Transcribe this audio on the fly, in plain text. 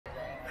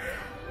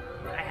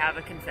have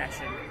a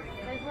confession.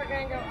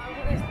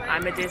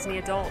 I'm a Disney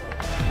adult.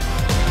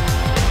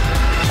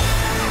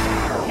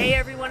 Hey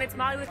everyone, it's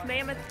Molly with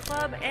Mammoth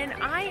Club, and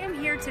I am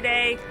here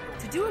today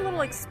to do a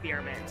little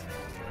experiment.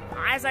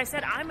 As I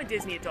said, I'm a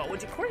Disney adult,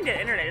 which according to the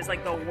internet is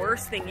like the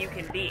worst thing you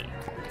can be.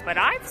 But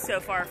I've so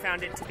far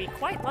found it to be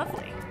quite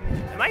lovely.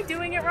 Am I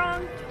doing it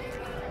wrong?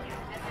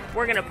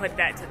 We're gonna put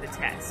that to the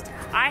test.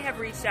 I have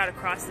reached out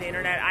across the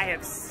internet, I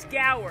have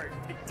scoured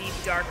the deep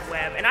dark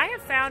web, and I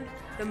have found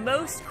the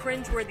most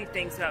cringeworthy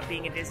things about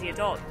being a Disney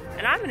adult.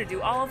 And I'm gonna do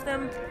all of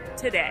them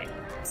today.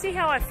 See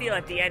how I feel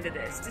at the end of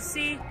this, to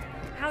see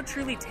how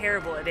truly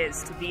terrible it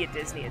is to be a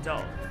Disney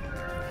adult.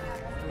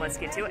 Let's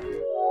get to it.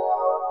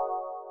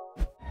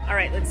 All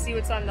right, let's see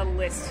what's on the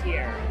list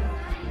here.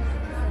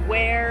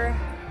 Wear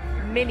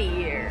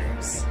mini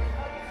ears.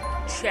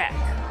 Check.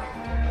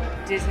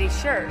 Disney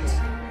shirt.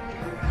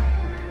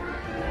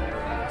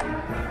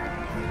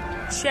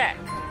 Check.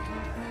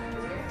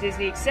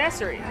 Disney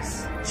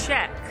accessories.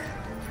 Check.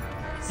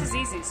 This is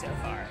easy so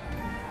far.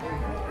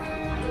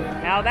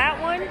 Now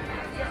that one,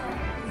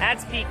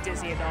 that's peak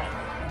Disney adult.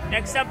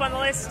 Next up on the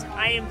list,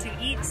 I am to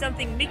eat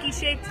something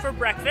Mickey-shaped for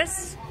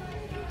breakfast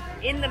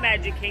in the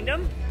Magic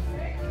Kingdom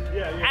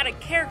at a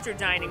character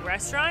dining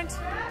restaurant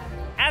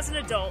as an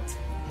adult,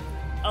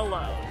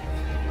 alone.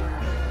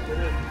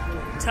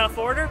 Tough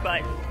order,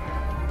 but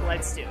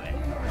let's do it.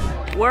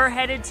 We're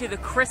headed to the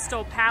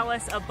Crystal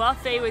Palace, a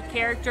buffet with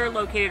character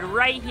located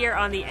right here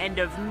on the end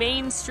of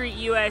Main Street,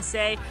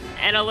 USA.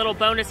 And a little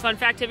bonus fun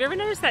fact, have you ever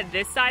noticed that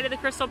this side of the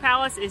Crystal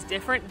Palace is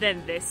different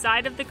than this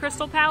side of the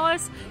Crystal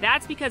Palace?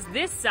 That's because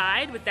this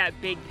side, with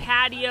that big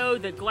patio,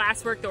 the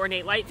glasswork, the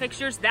ornate light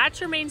fixtures, that's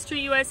your Main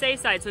Street, USA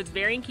side, so it's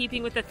very in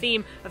keeping with the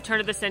theme of turn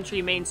of the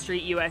century Main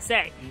Street,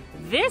 USA.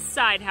 This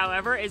side,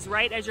 however, is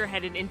right as you're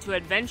headed into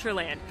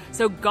Adventureland.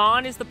 So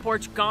gone is the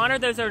porch, gone are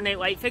those ornate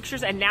light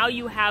fixtures, and now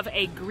you have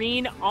a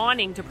green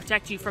awning to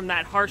protect you from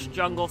that harsh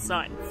jungle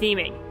sun.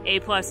 Theming,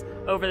 A+,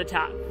 over the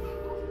top.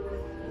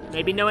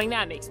 Maybe knowing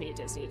that makes me a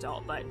Disney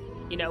adult, but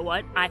you know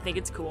what? I think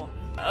it's cool.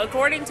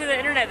 According to the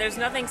internet, there's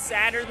nothing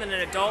sadder than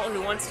an adult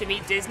who wants to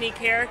meet Disney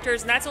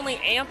characters, and that's only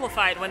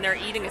amplified when they're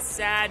eating a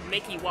sad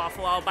Mickey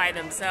waffle all by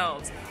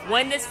themselves.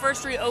 When this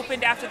first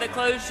reopened after the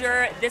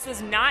closure, this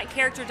was not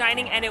character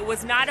dining and it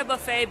was not a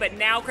buffet, but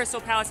now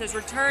Crystal Palace has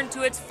returned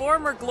to its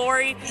former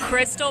glory.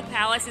 Crystal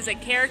Palace is a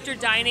character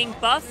dining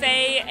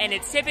buffet, and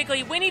it's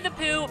typically Winnie the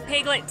Pooh,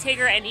 Piglet,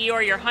 Tigger, and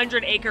Eeyore, your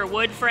 100-acre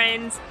wood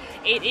friends.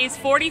 It is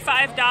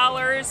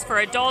 $45 for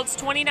adults,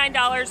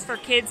 $29 for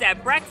kids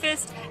at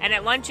breakfast, and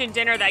at lunch and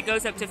dinner that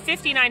goes up to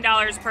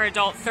 $59 per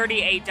adult,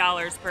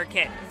 $38 per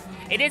kid.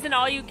 It is an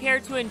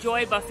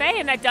all-you-care-to-enjoy buffet,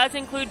 and that does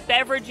include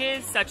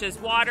beverages such as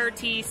water,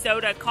 tea,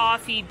 soda,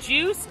 coffee,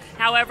 juice.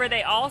 However,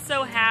 they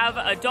also have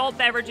adult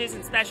beverages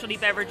and specialty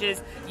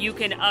beverages you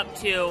can up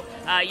to.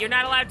 You're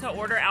not allowed to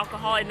order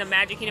alcohol in the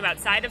Magic Kingdom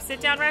outside of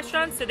sit-down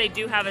restaurants, so they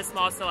do have a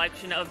small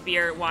selection of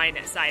beer, wine,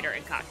 cider,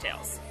 and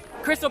cocktails.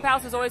 Crystal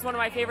Palace is always one of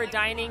my favorite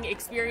dining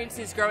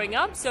experiences growing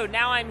up, so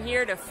now I'm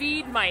here to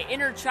feed my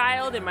inner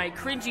child and my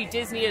cringy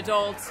Disney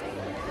adults.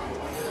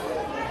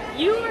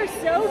 You are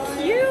so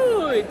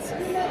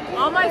cute!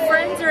 All my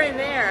friends are in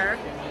there.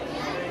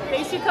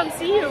 They should come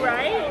see you,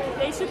 right?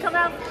 They should come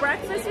have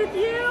breakfast with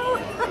you?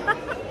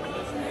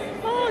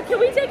 Oh,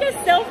 can we take a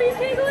selfie,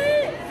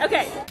 Piglet?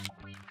 Okay.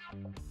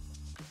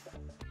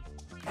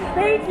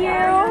 Thank you!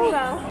 You're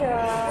welcome.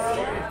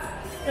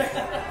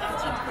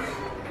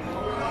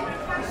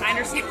 I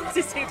understand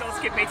Disney adults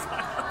get made fun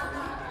of.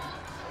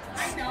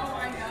 I know.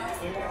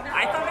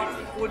 I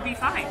thought it would be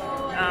fine.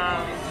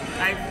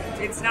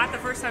 It's not the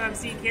first time I'm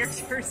seeing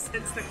characters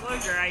since the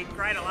closure. I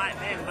cried a lot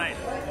then, but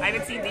I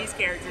haven't seen these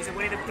characters, and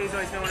Winnie the Pooh's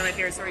always been one of my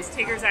favorite stories.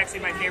 Tigger's actually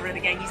my favorite of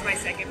the gang. He's my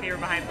second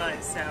favorite behind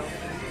Buzz, so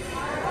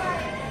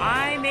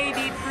I may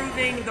be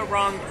proving the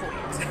wrong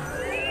point.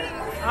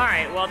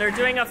 Alright, well, they're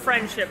doing a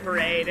friendship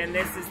parade, and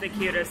this is the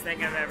cutest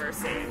thing I've ever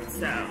seen,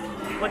 so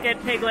look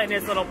at Piglet and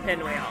his little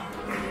pinwheel.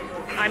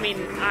 I mean,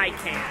 I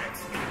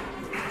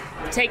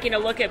can't. Taking a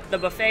look at the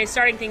buffet,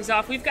 starting things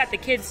off, we've got the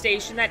kids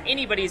station that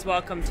anybody's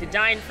welcome to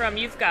dine from.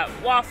 You've got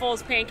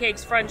waffles,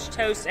 pancakes, French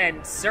toast,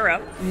 and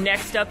syrup.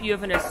 Next up, you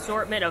have an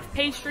assortment of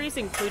pastries,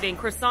 including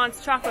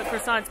croissants, chocolate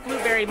croissants,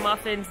 blueberry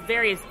muffins,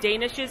 various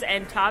danishes,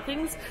 and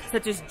toppings,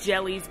 such as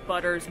jellies,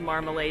 butters,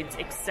 marmalades,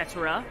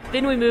 etc.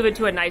 Then we move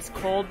into a nice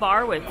cold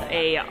bar with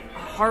a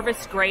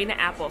harvest grain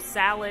apple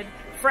salad,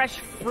 fresh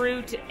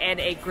fruit, and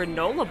a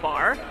granola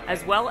bar,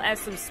 as well as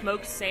some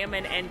smoked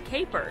salmon and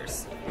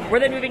capers. We're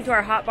then moving to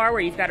our hot bar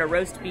where you've got a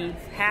roast beef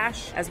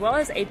hash, as well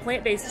as a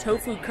plant-based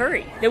tofu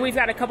curry. Then we've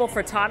got a couple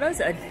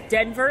frittatas, a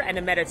Denver and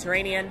a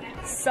Mediterranean,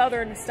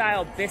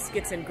 Southern-style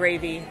biscuits and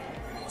gravy,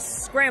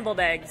 scrambled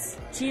eggs,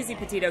 cheesy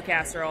potato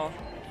casserole,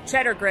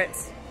 cheddar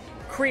grits,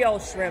 Creole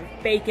shrimp,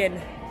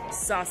 bacon,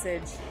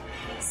 sausage,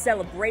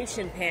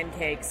 celebration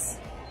pancakes,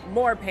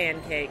 more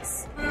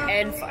pancakes,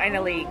 and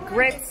finally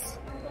grits,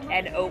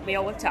 and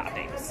oatmeal with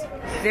toppings.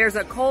 There's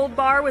a cold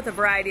bar with a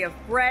variety of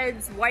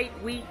breads, white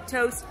wheat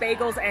toast,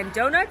 bagels, and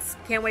donuts.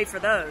 Can't wait for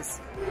those.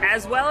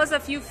 As well as a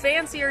few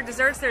fancier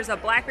desserts, there's a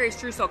blackberry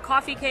streusel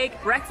coffee cake,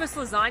 breakfast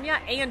lasagna,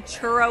 and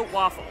churro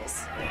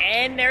waffles.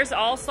 And there's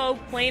also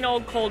plain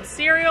old cold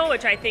cereal,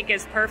 which I think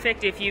is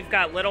perfect if you've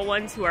got little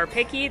ones who are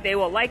picky. They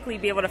will likely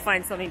be able to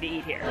find something to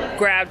eat here.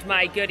 Grabbed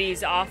my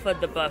goodies off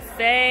of the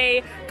buffet.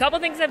 A couple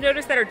things I've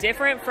noticed that are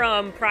different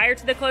from prior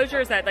to the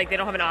closure is that, like, they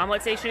don't have an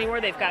omelet station anymore.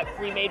 They've got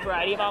pre-made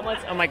variety of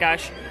omelets. Oh my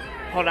gosh.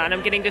 Hold on,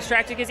 I'm getting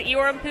distracted because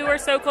Eeyore and Pooh are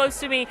so close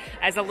to me.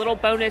 As a little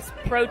bonus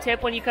pro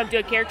tip, when you come to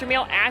a character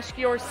meal, ask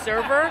your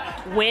server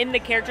when the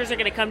characters are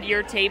gonna come to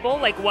your table,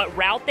 like what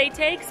route they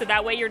take, so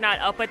that way you're not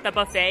up at the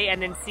buffet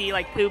and then see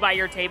like Pooh by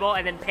your table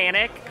and then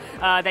panic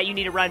that you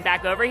need to run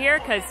back over here,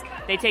 because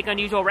they take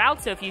unusual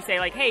routes. So if you say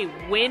like, hey,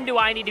 when do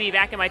I need to be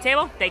back at my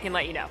table? They can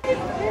let you know. It's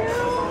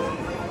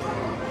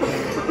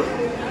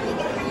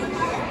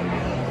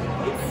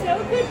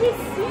so good to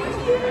see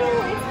you.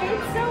 It's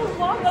been so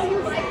long. Oh, you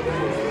like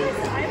this?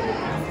 I like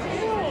this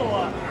too.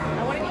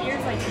 I want to get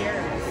ears like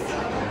yours.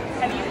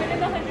 Have you been in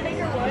the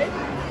 100-acre wood?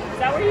 Is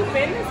that where you've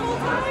been this whole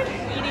time?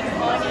 Eating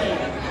honey.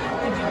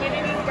 Did you get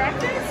any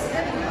breakfast?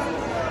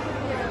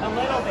 A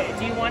little bit.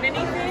 Do you want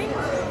anything? Do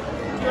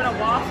you want a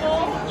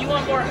waffle? You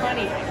want more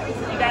honey?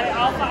 You got it.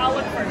 I'll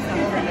look for some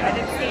for you. I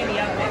didn't see any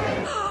up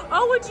there.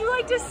 Oh, would you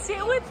like to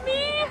sit with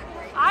me?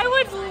 I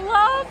would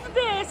love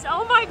this.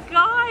 Oh my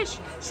gosh.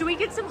 Should we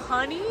get some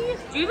honey?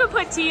 Do you even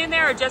put tea in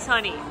there or just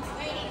honey?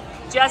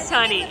 Just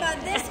honey. About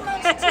this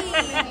much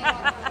tea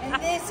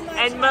and this much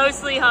and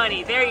mostly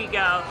honey. There you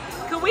go.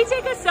 Can we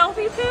take a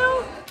selfie,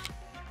 Pooh?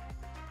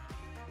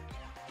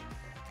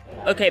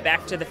 Okay,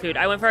 back to the food.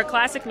 I went for a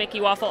classic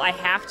Mickey waffle. I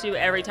have to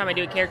every time I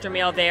do a character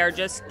meal. They are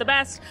just the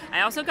best.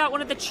 I also got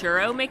one of the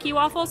churro Mickey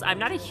waffles. I'm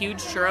not a huge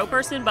churro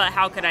person, but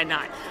how could I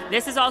not?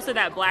 This is also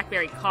that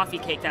blackberry coffee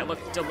cake that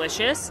looked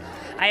delicious.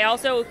 I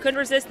also couldn't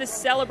resist the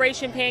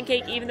celebration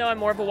pancake, even though I'm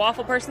more of a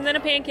waffle person than a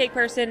pancake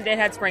person. It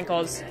had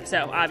sprinkles,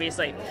 so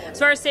obviously. As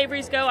far as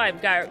savories go, I've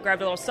grabbed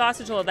a little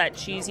sausage, a little of that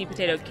cheesy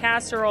potato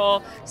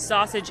casserole,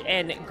 sausage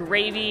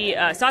gravy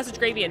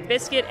and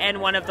biscuit,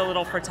 and one of the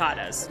little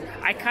frittatas.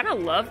 I kind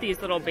of love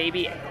these little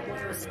baby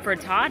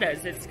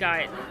frittatas. It's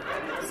got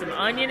some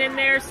onion in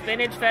there,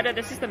 spinach, feta.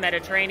 This is the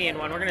Mediterranean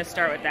one. We're gonna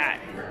start with that.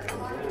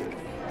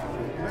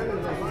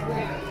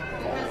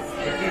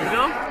 You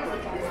know?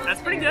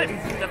 That's pretty good.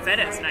 The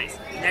feta is nice.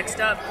 Next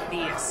up,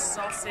 the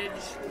sausage,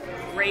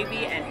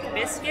 gravy, and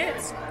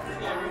biscuits.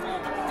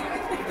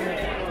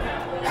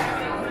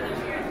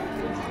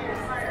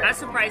 That's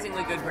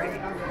surprisingly good gravy.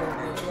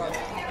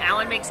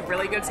 Alan makes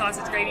really good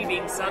sausage gravy,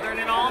 being southern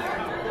and all,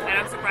 and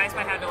I'm surprised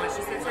by how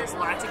delicious this is.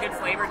 Lots of good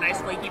flavor, nice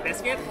flaky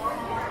biscuit.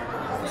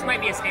 This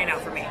might be a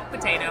standout for me.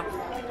 Potato.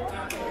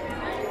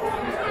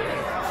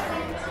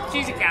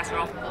 Cheesy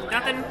casserole.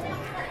 Nothing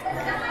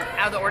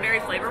out of the ordinary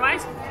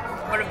flavor-wise,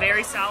 but a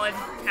very solid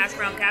hash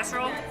brown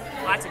casserole.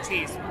 Lots of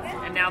cheese.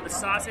 And now the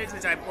sausage,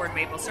 which I poured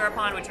maple syrup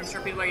on, which I'm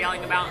sure people are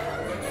yelling about.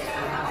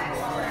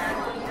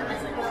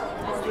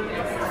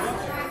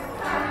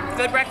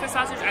 Good breakfast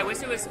sausage. I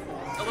wish it was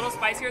a little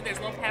spicier. There's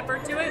a little pepper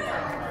to it,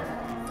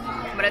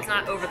 but it's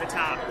not over the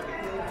top.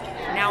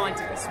 Now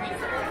onto the sweet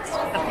breakfast.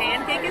 The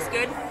pancake is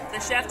good. The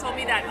chef told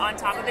me that on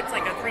top of it's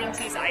like a cream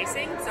cheese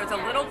icing, so it's a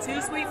little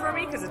too sweet for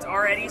me because it's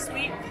already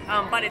sweet,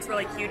 but it's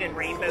really cute, and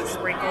rainbow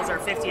sprinkles or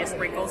 50th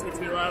sprinkles, which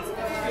we love.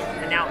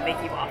 And now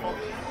Mickey waffle.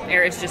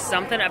 There is just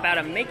something about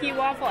a Mickey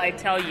waffle, I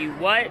tell you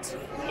what,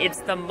 it's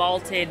the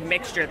malted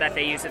mixture that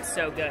they use. It's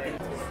so good.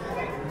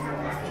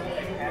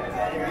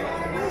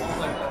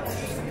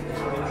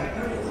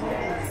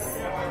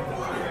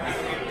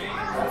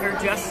 They're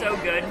just so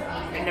good,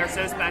 and they're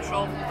so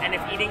special, and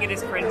if eating it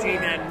is cringy,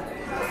 then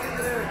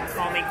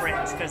call me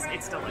cringe, because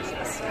it's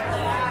delicious.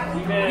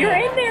 You're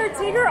in there,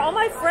 Tigger! All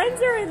my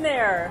friends are in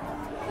there!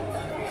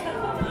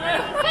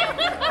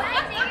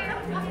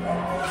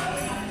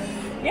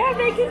 Yeah,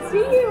 they can see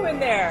you in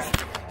there!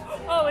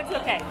 Oh, it's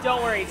okay.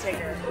 Don't worry,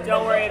 Tigger.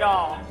 Don't worry at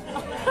all.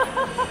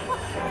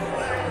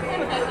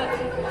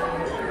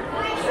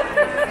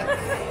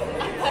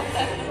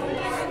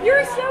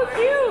 You're so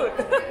cute!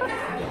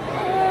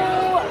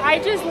 Oh, I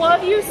just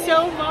love you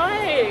so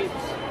much!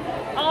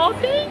 Oh,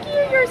 thank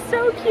you! You're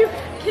so cute!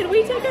 Can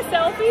we take a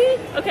selfie?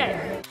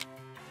 Okay.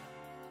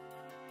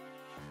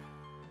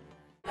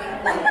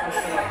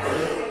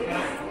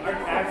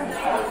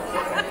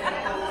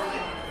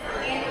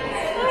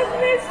 I've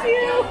missed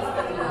you!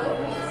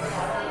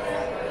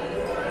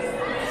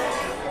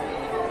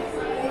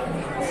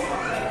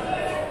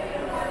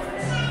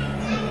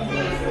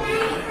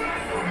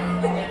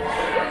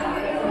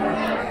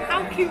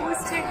 He was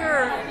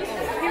Tigger.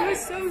 He was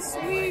so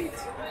sweet.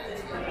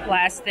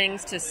 Last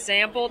things to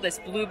sample, this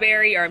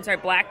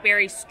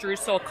blackberry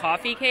streusel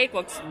coffee cake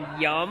looks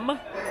yum. Ooh.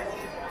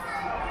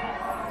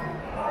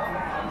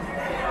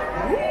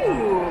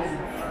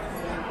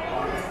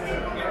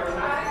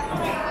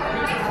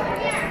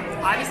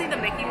 Obviously the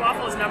Mickey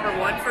waffle is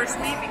 #1 for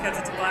sweet because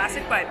it's a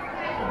classic, but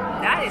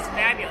that is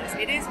fabulous.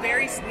 It is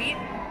very sweet.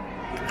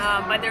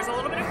 but there's a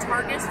little bit of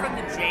tartness from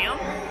the jam,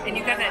 and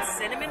you got that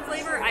cinnamon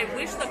flavor. I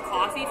wish the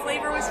coffee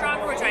flavor was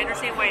stronger, which I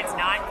understand why it's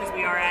not, because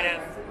we are at a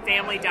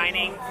family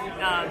dining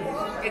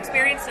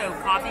experience, so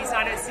coffee's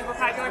not a super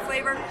popular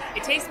flavor.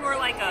 It tastes more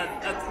like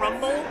a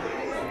crumble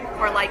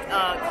or like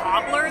a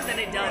cobbler than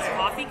it does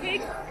coffee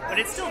cake, but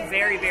it's still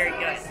very, very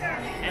good.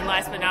 And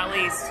last but not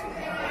least,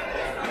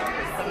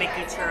 the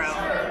Mickey churro.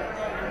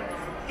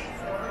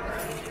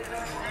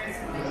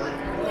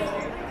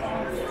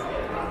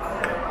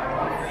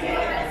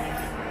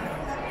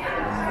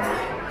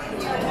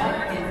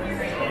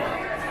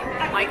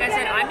 Like I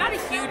said, I'm not a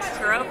huge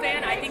churro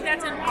fan. I think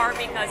that's in part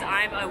because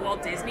I'm a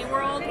Walt Disney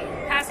World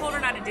pass holder,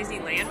 not a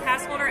Disneyland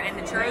pass holder, and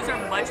the churros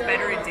are much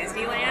better in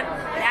Disneyland.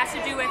 It has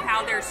to do with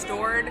how they're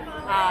stored,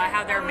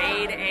 how they're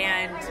made,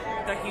 and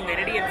the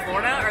humidity in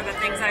Florida are the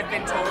things I've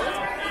been told.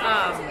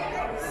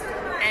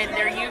 And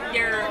they're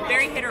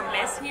very hit or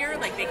miss here,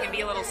 like they can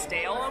be a little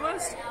stale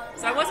almost.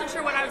 So I wasn't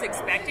sure what I was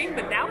expecting,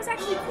 but that was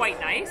actually quite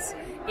nice.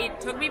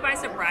 It took me by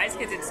surprise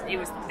because it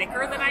was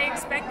thicker than I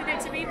expected it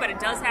to be, but it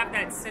does have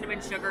that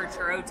cinnamon sugar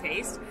churro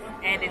taste,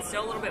 and it's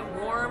still a little bit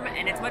warm,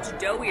 and it's much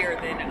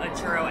doughier than a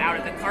churro out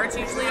of the carts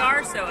usually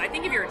are. So I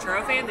think if you're a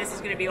churro fan, this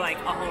is going to be like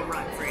a home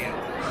run for you.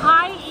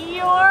 Hi,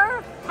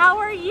 Eeyore. How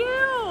are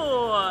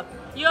you?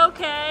 You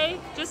okay?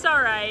 Just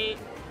all right.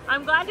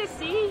 I'm glad to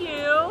see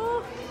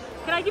you.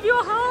 Can I give you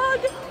a hug?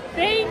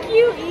 Thank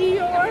you,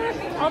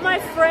 Eeyore. All my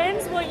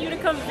friends want you to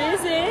come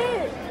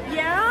visit.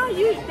 Yeah?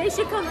 They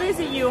should come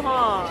visit you,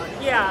 huh?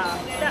 Yeah.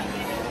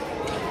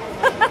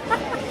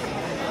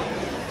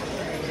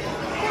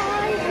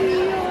 Hi,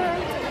 Eeyore.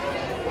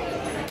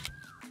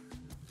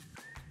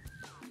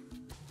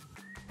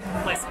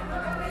 Listen,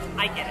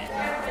 I get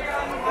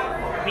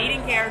it.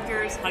 Meeting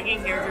characters,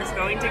 hugging characters,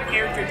 going to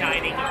character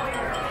dining.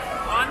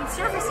 On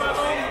surface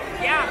level,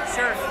 yeah,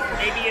 sure.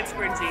 Maybe it's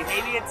cringy.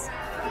 Maybe it's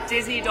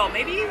Disney adult.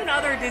 Maybe even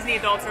other Disney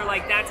adults are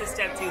like, that's a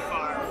step too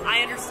far.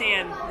 I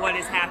understand what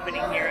is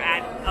happening here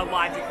at a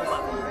logical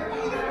level.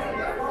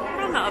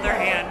 But on the other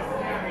hand,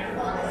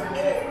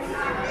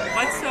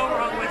 what's so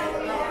wrong with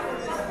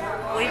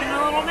believing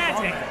a little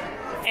magic?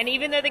 And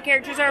even though the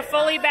characters are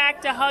fully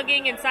back to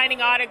hugging and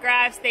signing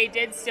autographs, they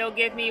did still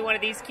give me one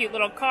of these cute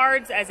little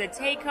cards as a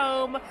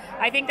take-home.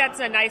 I think that's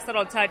a nice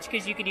little touch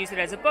because you could use it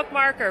as a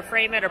bookmark or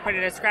frame it or put it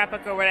in a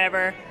scrapbook or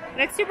whatever. And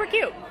it's super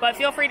cute, but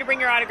feel free to bring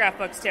your autograph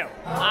books too.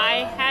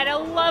 I had a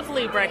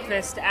lovely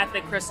breakfast at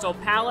the Crystal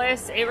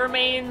Palace. It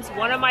remains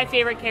one of my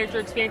favorite character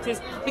experiences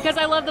because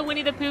I love the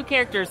Winnie the Pooh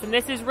characters, and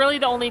this is really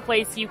the only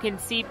place you can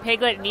see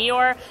Piglet and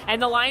Eeyore,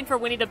 and the line for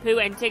Winnie the Pooh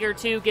and Tigger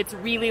too gets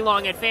really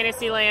long at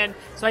Fantasyland,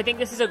 so I think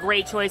this is a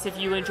great choice if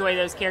you enjoy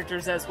those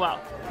characters as well.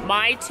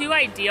 My two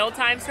ideal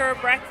times for a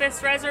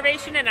breakfast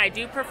reservation, and I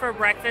do prefer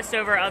breakfast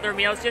over other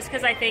meals just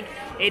because I think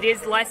it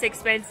is less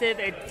expensive.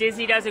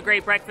 Disney does a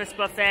great breakfast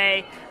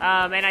buffet,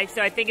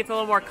 so I think it's a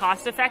little more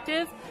cost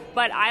effective.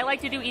 But I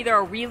like to do either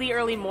a really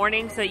early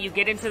morning so that you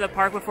get into the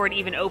park before it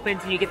even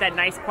opens and you get that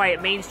nice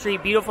quiet Main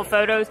Street, beautiful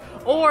photos,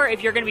 or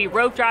if you're going to be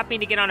rope dropping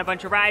to get on a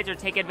bunch of rides or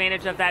take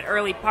advantage of that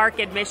early park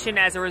admission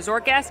as a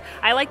resort guest,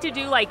 I like to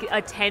do like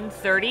a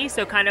 10:30,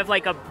 so kind of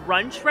like a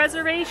brunch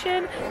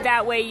reservation.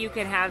 That way you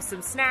can have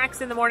some snacks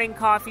in the morning,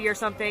 coffee or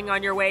something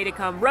on your way to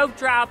come rope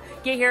drop,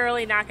 get here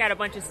early, knock out a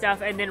bunch of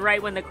stuff, and then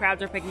right when the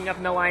crowds are picking up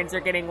and the lines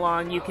are getting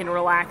long, you can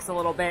relax a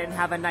little bit and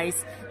have a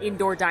nice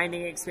indoor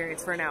dining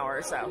experience for an hour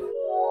or so.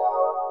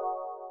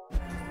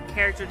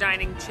 Character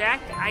dining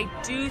check. I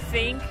do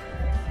think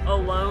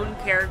alone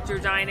character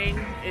dining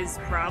is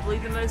probably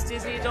the most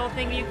Disney adult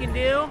thing you can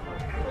do.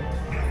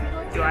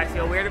 Do I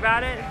feel weird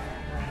about it?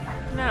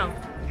 No,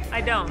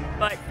 I don't,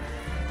 but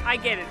I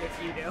get it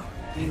if you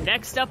do.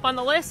 Next up on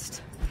the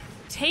list,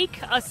 take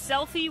a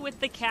selfie with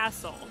the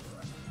castle.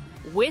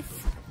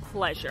 With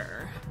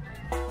pleasure.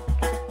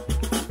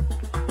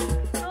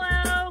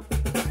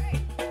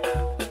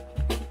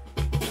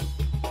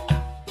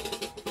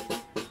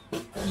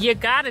 You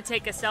gotta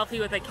take a selfie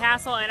with a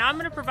castle, and I'm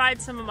gonna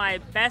provide some of my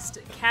best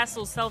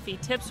castle selfie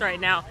tips right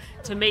now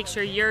to make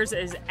sure yours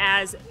is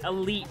as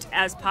elite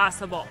as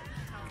possible.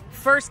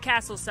 First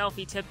castle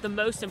selfie tip, the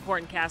most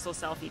important castle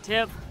selfie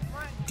tip,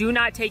 do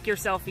not take your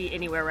selfie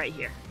anywhere right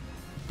here.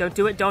 Don't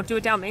do it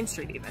down Main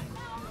Street even.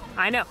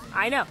 I know,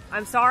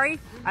 I'm sorry.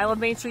 I love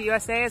Main Street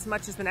USA as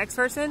much as the next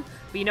person,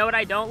 but you know what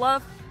I don't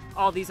love?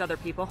 All these other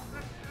people.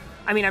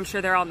 I mean, I'm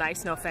sure they're all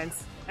nice, no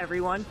offense,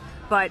 everyone,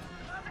 but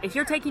if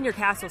you're taking your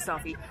castle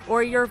selfie,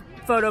 or your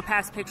photo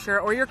pass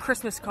picture, or your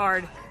Christmas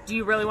card, do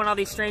you really want all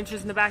these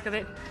strangers in the back of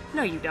it?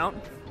 No, you don't.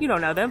 You don't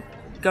know them.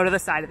 Go to the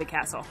side of the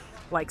castle,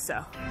 like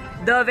so.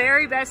 The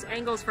very best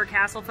angles for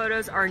castle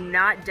photos are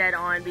not dead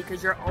on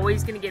because you're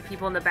always gonna get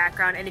people in the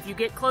background, and if you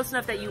get close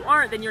enough that you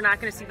aren't, then you're not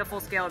gonna see the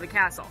full scale of the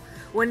castle.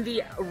 When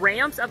the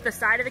ramps up the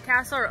side of the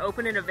castle are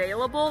open and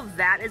available,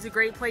 that is a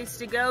great place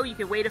to go. You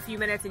can wait a few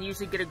minutes and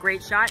usually get a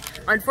great shot.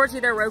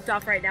 Unfortunately, they're roped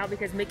off right now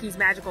because Mickey's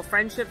Magical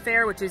Friendship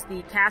Fair, which is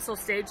the castle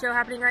stage show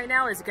happening right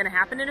now, is gonna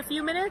happen in a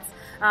few minutes.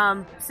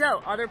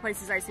 So other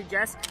places I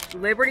suggest,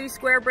 Liberty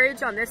Square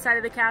Bridge on this side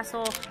of the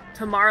castle,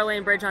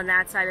 Tomorrowland Bridge on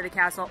that side of the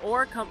castle,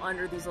 or come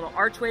under these little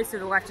archways to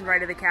the left and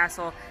right of the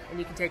castle, and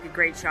you can take a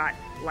great shot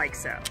like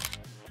so.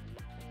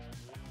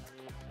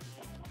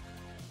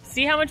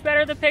 See how much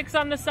better the pics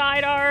on the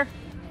side are?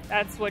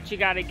 That's what you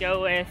gotta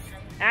go with.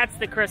 That's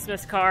the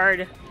Christmas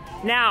card.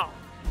 Now,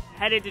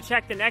 headed to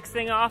check the next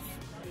thing off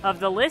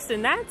of the list,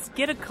 and that's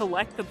get a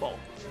collectible.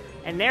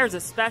 And there's a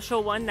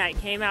special one that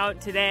came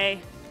out today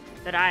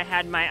that I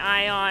had my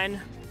eye on,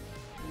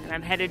 and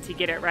I'm headed to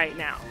get it right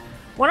now.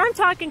 When I'm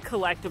talking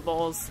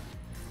collectibles,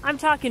 I'm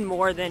talking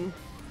more than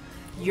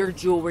your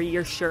jewelry,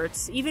 your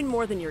shirts, even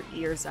more than your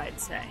ears, I'd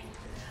say.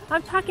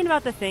 I'm talking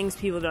about the things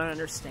people don't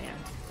understand.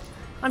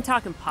 I'm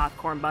talking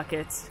popcorn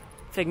buckets.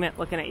 Figment,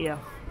 looking at you.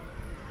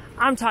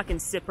 I'm talking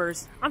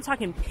sippers. I'm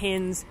talking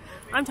pins.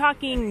 I'm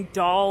talking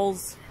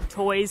dolls,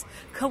 toys,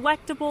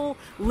 collectible,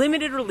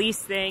 limited release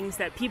things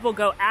that people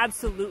go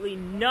absolutely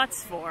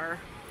nuts for.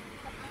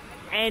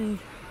 And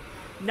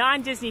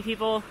non-Disney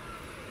people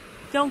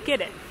don't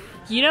get it.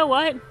 You know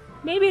what?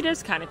 Maybe it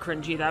is kind of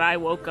cringy that I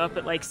woke up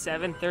at like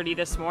 7:30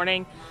 this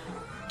morning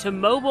to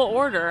mobile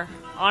order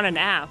on an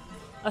app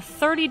a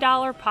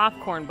 $30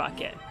 popcorn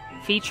bucket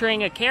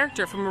featuring a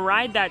character from a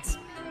ride that's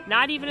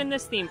not even in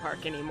this theme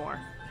park anymore.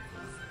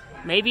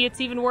 Maybe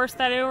it's even worse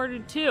that I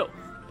ordered two.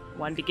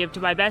 One to give to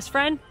my best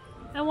friend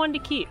and one to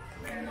keep.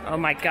 Oh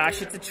my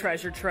gosh, it's a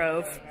treasure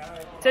trove.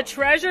 It's a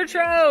treasure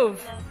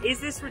trove! Is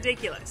this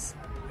ridiculous?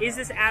 Is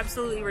this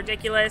absolutely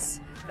ridiculous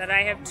that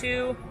I have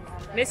two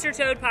Mr.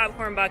 Toad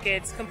popcorn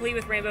buckets complete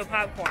with rainbow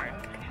popcorn?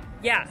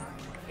 Yeah,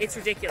 it's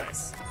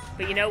ridiculous.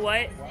 But you know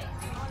what?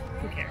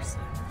 Who cares?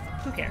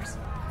 Who cares?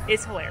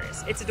 It's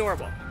hilarious. It's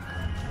adorable.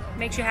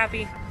 Makes you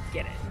happy,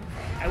 get it.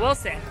 I will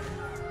say,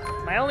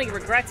 my only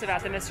regrets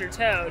about the Mr.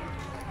 Toad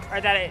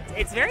are that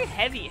it's very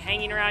heavy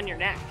hanging around your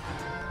neck.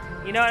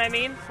 You know what I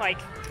mean? Like,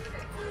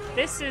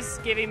 this is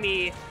giving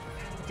me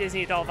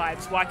Disney adult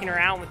vibes, walking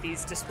around with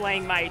these,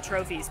 displaying my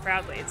trophies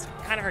proudly. It's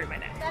kind of hurting my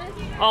neck.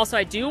 Also,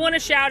 I do want to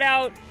shout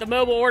out the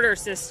mobile order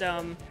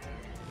system.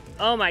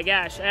 Oh my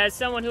gosh, as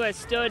someone who has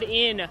stood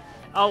in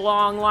a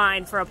long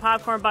line for a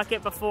popcorn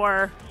bucket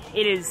before,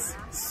 it is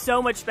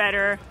so much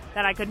better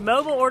that I could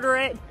mobile order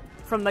it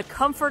from the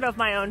comfort of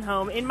my own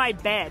home in my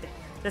bed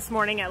this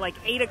morning at like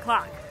 8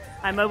 o'clock.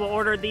 I mobile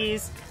ordered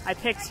these. I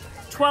picked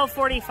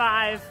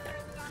 12:45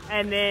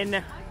 and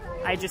then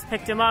I just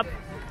picked them up.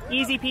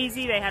 Easy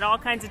peasy. They had all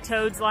kinds of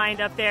toads lined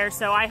up there.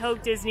 So I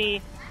hope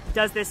Disney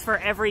does this for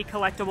every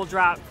collectible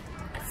drop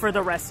for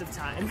the rest of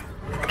time.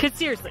 Because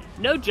seriously,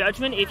 no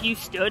judgment if you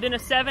stood in a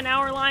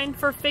 7-hour line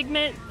for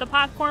Figment, the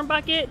popcorn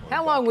bucket.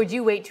 How long would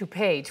you wait to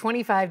pay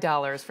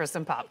 $25 for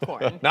some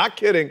popcorn? Not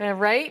kidding.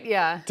 Right?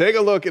 Yeah. Take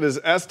a look. It is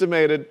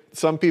estimated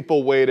some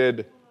people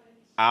waited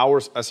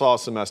hours. I saw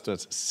some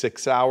estimates,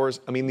 6 hours.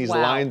 I mean, these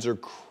lines are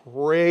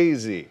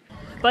crazy.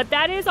 But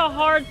that is a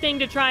hard thing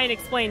to try and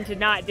explain to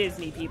not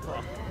Disney people.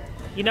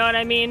 You know what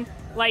I mean?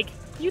 Like,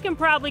 you can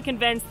probably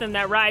convince them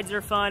that rides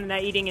are fun and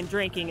that eating and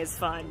drinking is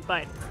fun,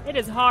 but it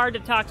is hard to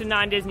talk to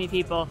non-Disney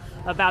people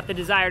about the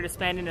desire to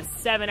spend in a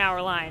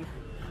 7-hour line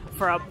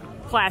for a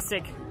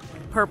plastic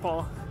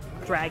purple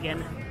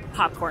dragon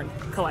popcorn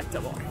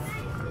collectible.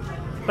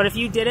 But if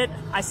you did it,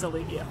 I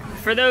salute you.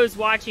 For those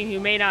watching who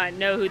may not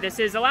know who this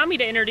is, allow me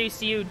to introduce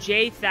to you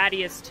J.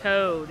 Thaddeus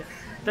Toad,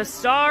 the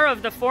star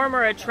of the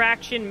former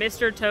attraction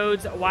Mr.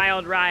 Toad's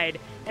Wild Ride.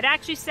 It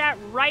actually sat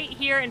right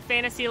here in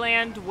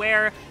Fantasyland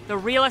where the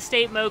real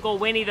estate mogul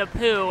Winnie the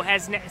Pooh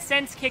has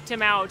since kicked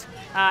him out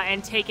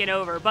and taken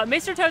over. But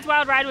Mr. Toad's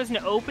Wild Ride was an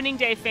opening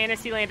day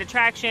Fantasyland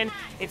attraction.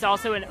 It's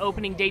also an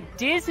opening day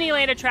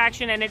Disneyland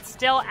attraction, and it's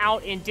still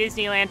out in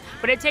Disneyland.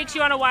 But it takes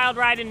you on a wild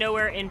ride and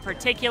nowhere in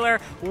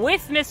particular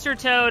with Mr.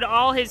 Toad,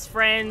 all his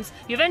friends.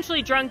 You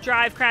eventually drunk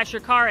drive, crash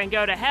your car, and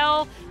go to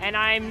hell, and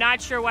I'm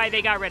not sure why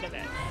they got rid of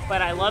it.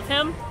 But I love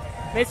him.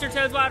 Mr.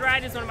 Toad's Wild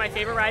Ride is one of my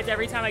favorite rides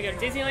every time I go to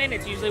Disneyland.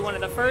 It's usually one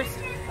of the first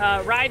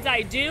rides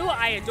I do.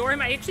 I adore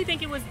him. I actually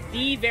think it was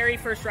the very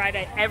first ride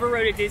I ever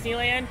rode at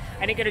Disneyland.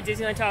 I didn't go to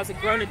Disneyland until I was a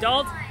grown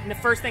adult, and the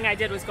first thing I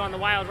did was go on the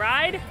Wild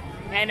Ride.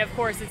 And of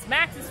course, it's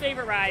Max's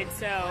favorite ride,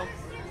 so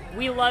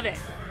we love it.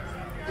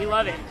 We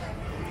love it.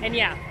 And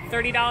yeah,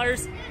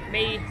 $30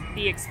 may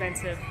be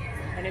expensive,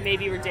 and it may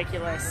be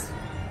ridiculous.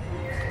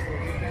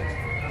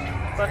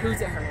 But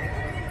who's it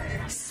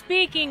hurting?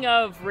 Speaking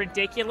of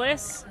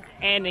ridiculous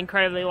and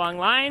incredibly long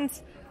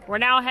lines, we're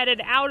now headed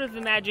out of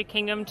the Magic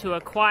Kingdom to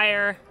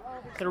acquire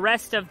the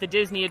rest of the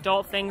Disney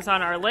adult things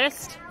on our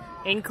list,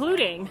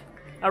 including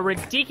a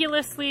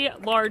ridiculously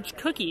large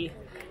cookie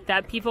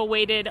that people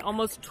waited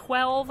almost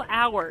 12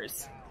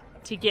 hours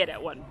to get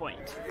at one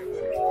point.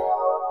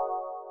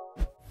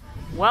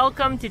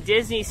 Welcome to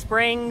Disney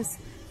Springs.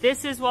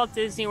 This is Walt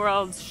Disney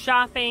World's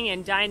shopping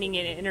and dining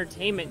and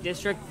entertainment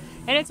district,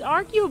 and it's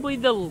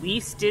arguably the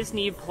least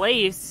Disney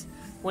place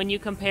when you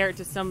compare it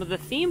to some of the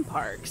theme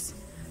parks.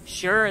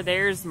 Sure,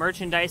 there's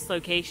merchandise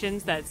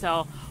locations that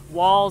sell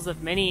walls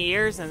of many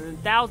ears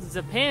and thousands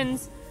of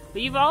pins,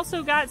 but you've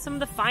also got some of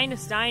the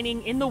finest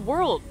dining in the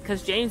world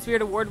because James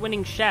Beard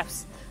award-winning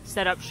chefs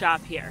set up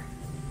shop here.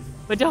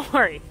 But don't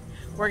worry,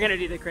 we're gonna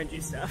do the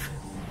cringy stuff.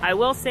 I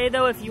will say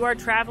though, if you are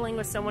traveling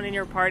with someone in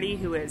your party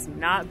who is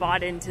not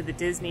bought into the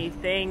Disney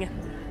thing,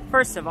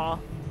 first of all,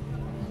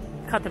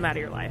 cut them out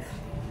of your life.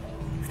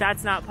 If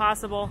that's not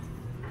possible,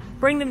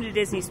 bring them to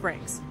Disney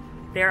Springs.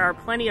 There are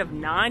plenty of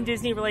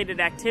non-Disney related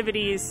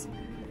activities.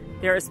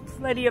 There is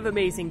plenty of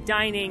amazing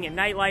dining and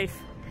nightlife.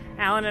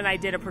 Alan and I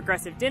did a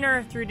progressive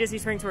dinner through Disney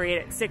Springs where we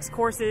ate 6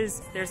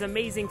 courses. There's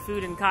amazing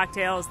food and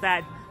cocktails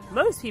that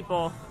most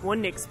people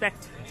wouldn't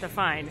expect to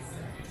find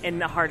in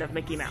the heart of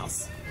Mickey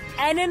Mouse.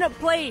 And in a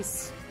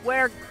place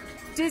where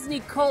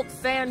Disney cult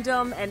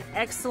fandom and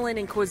excellent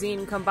in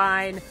cuisine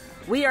combine,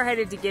 we are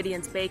headed to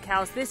Gideon's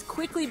Bakehouse. This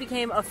quickly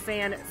became a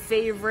fan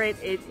favorite.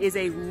 It is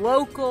a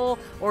local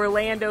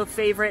Orlando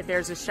favorite.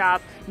 There's a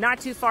shop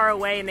not too far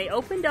away, and they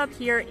opened up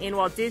here in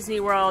Walt Disney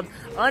World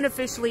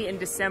unofficially in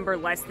December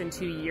less than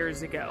 2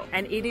 years ago.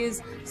 And it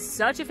is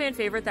such a fan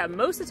favorite that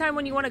most of the time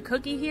when you want a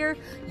cookie here,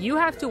 you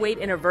have to wait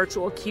in a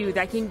virtual queue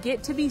that can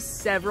get to be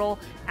several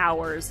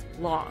hours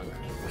long.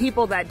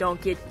 People that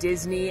don't get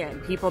Disney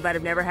and people that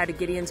have never had a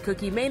Gideon's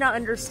cookie may not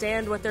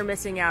understand what they're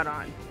missing out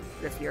on.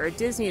 But if you're a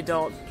Disney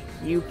adult,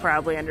 you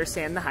probably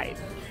understand the hype.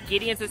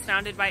 Gideon's was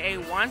founded by a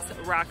once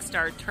rock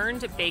star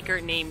turned baker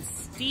named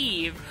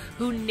Steve,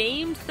 who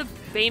named the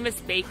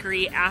famous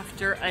bakery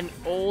after an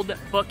old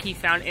book he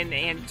found in an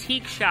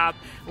antique shop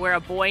where a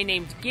boy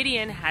named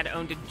Gideon had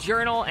owned a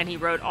journal, and he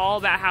wrote all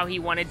about how he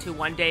wanted to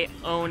one day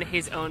own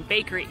his own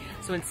bakery.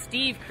 So when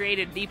Steve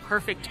created the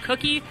perfect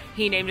cookie,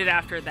 he named it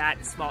after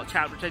that small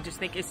child, which I just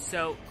think is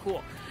so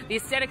cool. The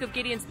aesthetic of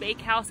Gideon's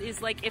Bakehouse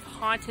is like if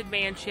Haunted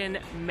Mansion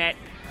met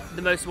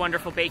the most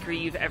wonderful bakery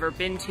you've ever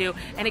been to.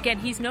 And again,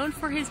 he's known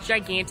for his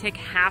gigantic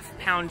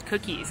half-pound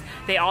cookies.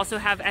 They also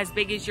have as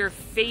big as your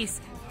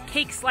face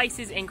cake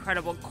slices,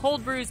 incredible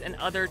cold brews, and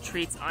other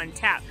treats on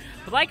tap.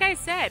 But like I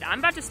said, I'm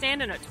about to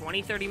stand in a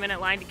 20-30 minute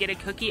line to get a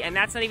cookie, and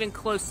that's not even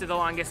close to the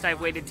longest I've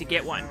waited to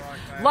get one.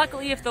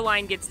 Luckily, if the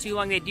line gets too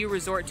long, they do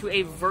resort to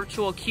a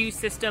virtual queue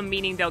system,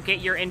 meaning they'll get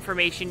your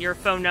information, your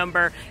phone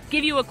number,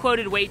 give you a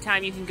quoted wait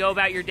time. You can go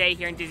about your day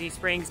here in Disney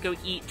Springs, go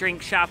eat,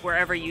 drink, shop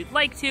wherever you'd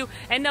like to,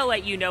 and they'll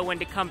let you know when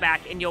to come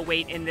back, and you'll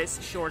wait in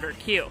this shorter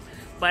queue.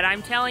 But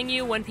I'm telling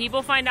you, when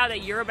people find out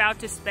that you're about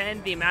to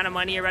spend the amount of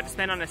money you're about to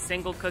spend on a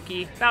single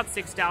cookie, about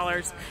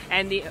 $6,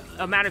 and the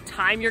amount of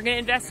time you're gonna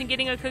invest in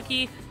getting a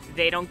cookie,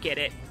 they don't get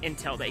it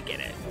until they get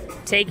it.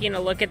 Taking a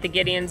look at the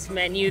Gideon's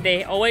menu,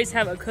 they always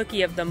have a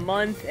cookie of the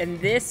month, and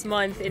this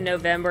month in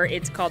November,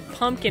 it's called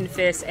Pumpkin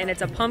Fist, and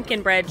it's a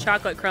pumpkin bread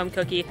chocolate crumb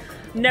cookie.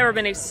 Never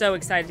been so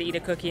excited to eat a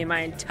cookie in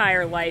my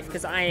entire life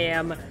because I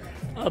am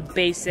a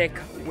basic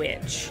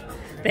witch.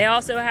 They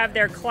also have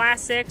their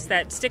classics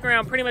that stick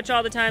around pretty much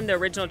all the time. The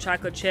original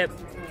chocolate chip,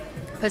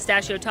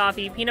 pistachio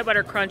toffee, peanut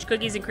butter crunch,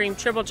 cookies and cream,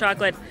 triple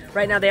chocolate.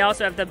 Right now they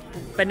also have the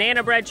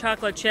banana bread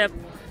chocolate chip.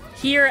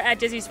 Here at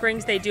Disney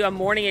Springs, they do a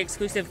morning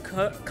exclusive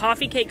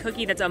coffee cake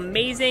cookie that's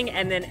amazing.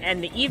 And then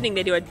in the evening,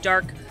 they do a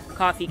dark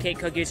coffee cake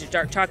cookie, which is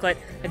dark chocolate.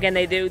 Again,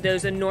 they do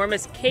those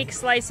enormous cake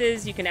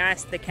slices. You can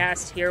ask the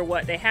cast here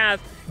what they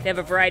have. They have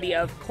a variety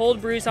of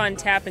cold brews on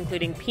tap,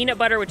 including peanut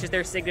butter, which is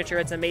their signature.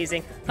 It's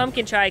amazing.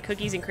 Pumpkin chai,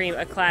 cookies and cream,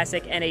 a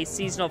classic, and a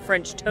seasonal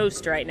French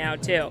toast right now,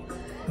 too.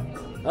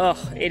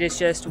 Oh, it is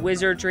just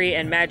wizardry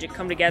and magic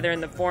come together in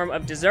the form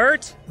of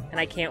dessert, and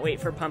I can't wait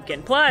for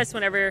pumpkin. Plus,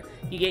 whenever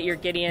you get your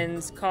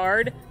Gideon's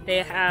card,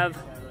 they have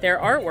their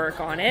artwork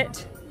on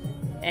it,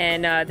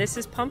 and this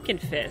is Pumpkin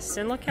Fist,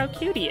 and look how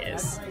cute he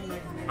is.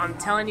 I'm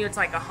telling you, it's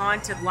like a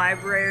haunted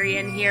library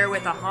in here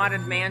with a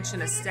haunted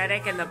mansion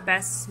aesthetic and the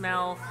best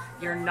smell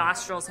your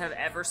nostrils have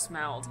ever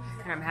smelled.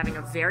 And I'm having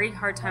a very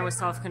hard time with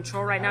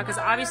self-control right now because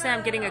obviously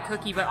I'm getting a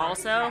cookie, but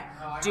also,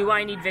 do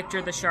I need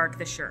Victor the Shark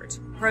the shirt?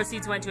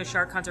 Proceeds went to a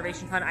shark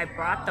conservation fund. I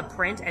brought the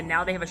print, and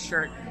now they have a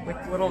shirt with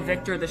little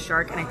Victor the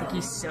Shark, and I think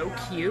he's so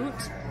cute.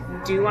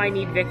 Do I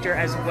need Victor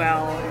as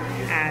well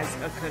as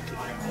a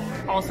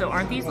cookie? Also,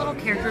 aren't these little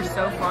characters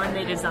so fun?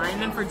 They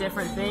designed them for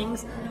different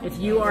things. If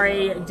you are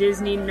a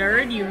Disney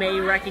nerd, you may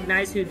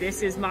recognize who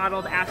this is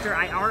modeled after.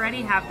 I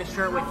already have the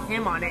shirt with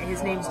him on it.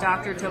 His name's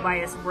Dr.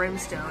 Tobias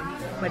Brimstone,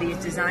 but he's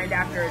designed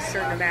after a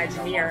certain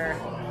Imagineer.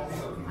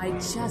 I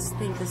just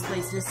think this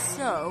place is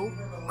so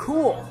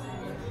cool.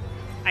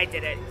 I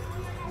did it.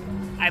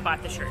 I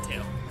bought the shirt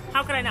too.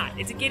 How could I not?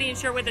 It's a Gideon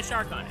shirt with a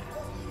shark on it.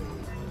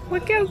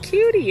 Look how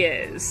cute he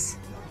is.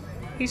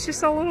 He's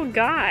just a little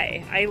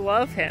guy. I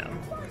love him.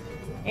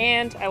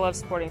 And I love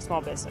supporting small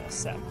business,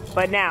 so.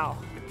 But now,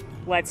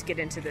 let's get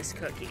into this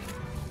cookie.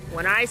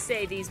 When I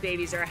say these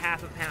babies are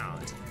half a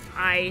pound,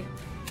 I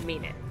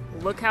mean it.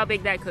 Look how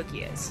big that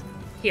cookie is.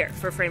 Here,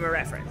 for frame of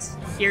reference.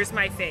 Here's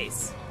my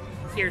face.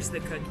 Here's the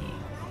cookie.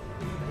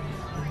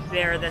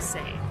 They're the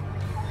same.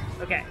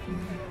 Okay.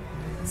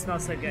 It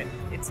smells so good.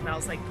 It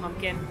smells like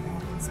pumpkin.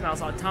 It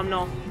smells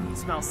autumnal. It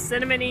smells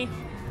cinnamony.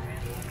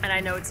 And I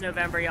know it's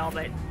November, y'all,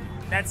 but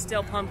that's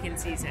still pumpkin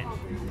season.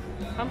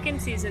 Pumpkin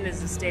season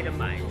is a state of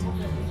mind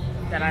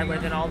that I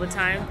live in all the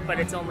time, but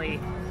it's only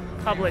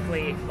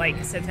publicly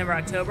like September,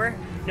 October.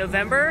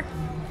 November,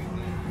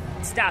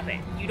 stop it.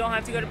 You don't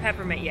have to go to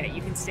peppermint yet.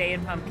 You can stay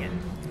in pumpkin.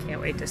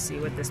 Can't wait to see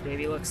what this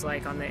baby looks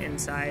like on the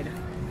inside.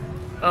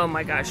 Oh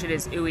my gosh, it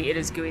is ooey, it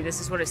is gooey. This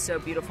is what is so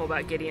beautiful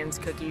about Gideon's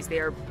cookies. They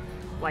are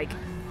like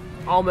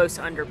almost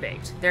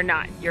underbaked. They're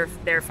not,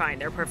 they're fine.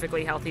 They're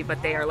perfectly healthy,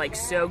 but they are like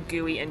so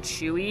gooey and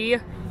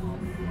chewy.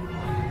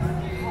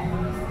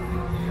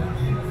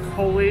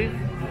 Holy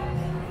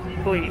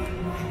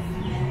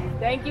bleep.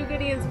 Thank you,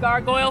 Gideon's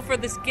Gargoyle, for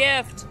this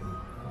gift.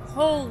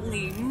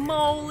 Holy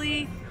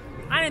moly.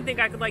 I didn't think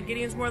I could like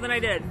Gideon's more than I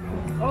did.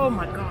 Oh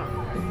my God.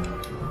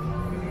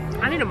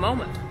 I need a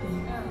moment.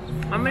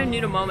 I'm gonna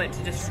need a moment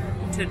to just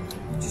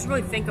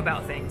really think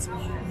about things.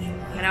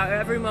 And how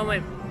every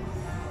moment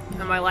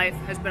in my life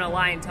has been a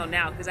lie until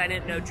now, because I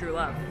didn't know true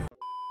love.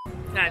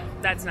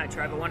 That's not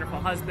true. I have a wonderful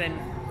husband,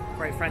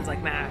 great friends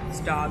like Max,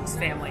 dogs,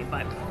 family,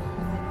 but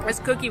this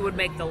cookie would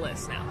make the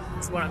list now.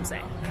 That's what I'm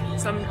saying.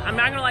 So I'm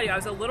not gonna lie to you, I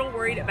was a little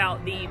worried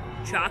about the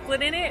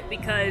chocolate in it,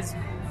 because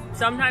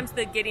sometimes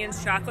the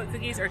Gideon's chocolate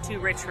cookies are too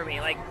rich for me.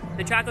 Like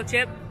the chocolate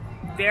chip,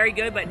 very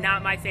good, but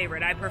not my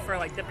favorite. I prefer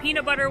like the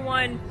peanut butter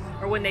one,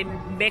 or when they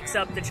mix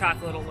up the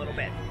chocolate a little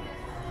bit.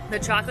 The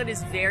chocolate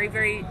is very,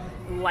 very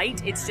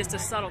light. It's just a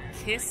subtle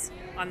kiss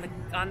on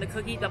the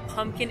cookie. The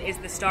pumpkin is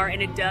the star,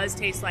 and it does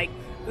taste like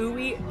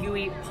ooey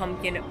gooey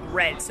pumpkin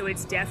red. So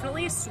it's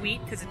definitely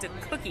sweet because it's a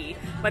cookie,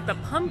 but the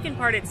pumpkin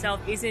part itself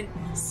isn't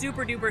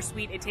super duper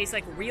sweet. It tastes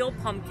like real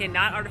pumpkin,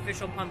 not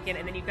artificial pumpkin.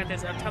 And then you've got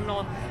this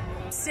autumnal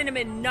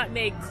cinnamon,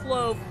 nutmeg,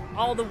 clove,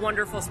 all the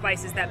wonderful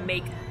spices that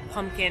make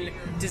pumpkin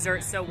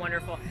dessert so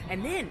wonderful.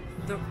 And then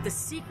the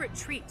secret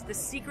treat, the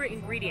secret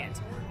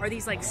ingredient are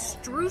these like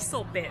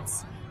streusel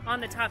bits on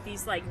the top,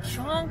 these like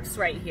chunks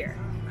right here.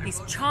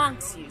 These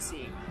chunks, you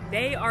see,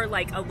 they are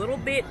like a little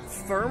bit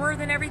firmer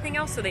than everything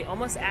else, so they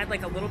almost add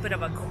like a little bit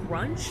of a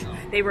crunch.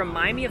 They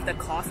remind me of the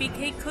coffee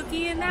cake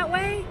cookie in that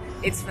way.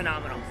 It's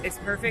phenomenal. It's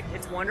perfect.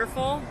 It's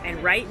wonderful.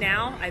 And right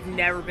now, I've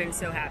never been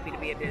so happy to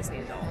be a Disney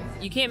adult.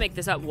 You can't make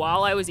this up.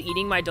 While I was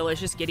eating my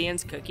delicious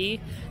Gideon's cookie,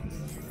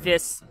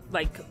 this,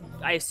 like,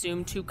 I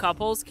assume 2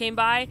 couples came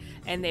by,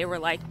 and they were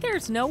like,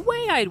 there's no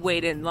way I'd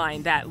wait in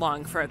line that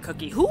long for a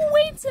cookie. Who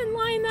waits in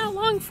line that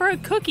long for a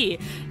cookie?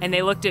 And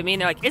they looked at me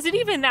and they're like, is it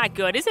even that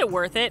good? Is it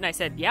worth it? And I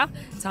said, yeah,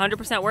 it's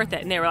 100% worth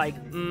it. And they were like,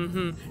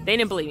 mm-hmm. They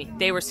didn't believe me.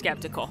 They were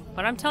skeptical.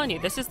 But I'm telling you,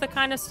 this is the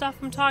kind of stuff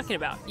I'm talking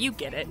about. You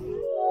get it.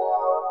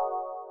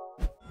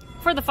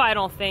 For the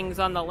final things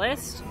on the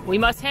list, we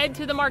must head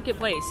to the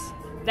marketplace.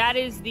 That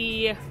is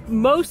the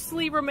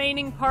mostly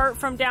remaining part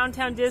from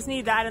downtown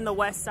Disney, that and the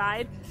west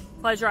side.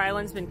 Pleasure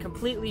Island's been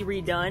completely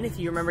redone, if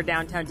you remember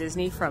downtown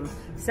Disney from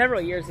several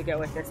years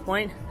ago at this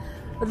point.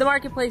 But the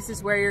marketplace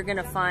is where you're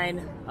gonna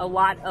find a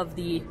lot of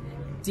the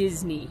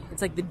Disney.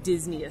 It's like the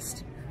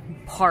Disneyest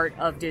part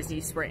of Disney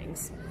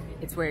Springs.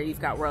 It's where you've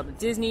got World of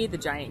Disney, the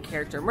giant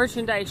character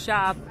merchandise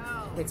shop.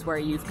 It's where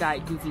you've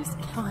got Goofy's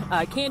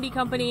Candy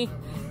Company.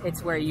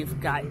 It's where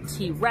you've got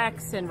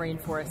T-Rex and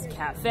Rainforest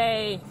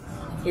Cafe.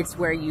 It's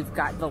where you've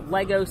got the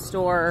Lego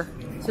store.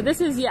 So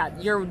this is, yeah,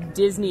 your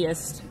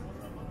Disneyest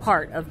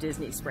part of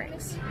Disney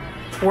Springs.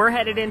 We're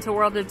headed into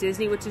World of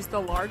Disney, which is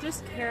the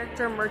largest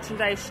character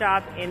merchandise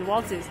shop in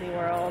Walt Disney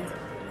World.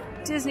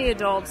 Disney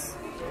adults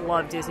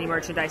love Disney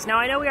merchandise. Now,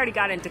 I know we already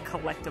got into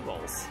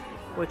collectibles,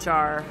 which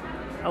are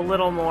a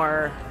little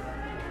more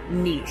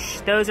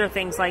niche. Those are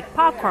things like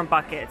popcorn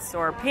buckets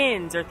or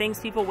pins or things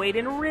people wait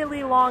in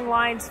really long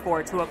lines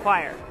for to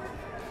acquire.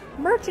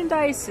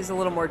 Merchandise is a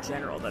little more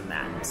general than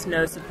that. It's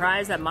no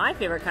surprise that my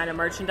favorite kind of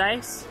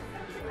merchandise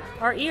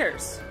are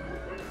ears.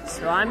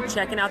 So I'm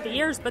checking out the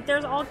ears, but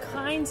there's all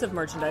kinds of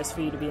merchandise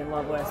for you to be in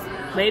love with.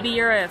 Maybe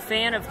you're a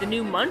fan of the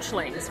new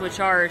Munchlings,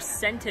 which are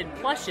scented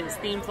plushes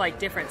themed like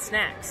different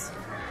snacks.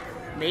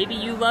 Maybe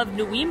you love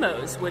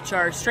Nuimos, which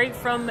are straight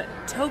from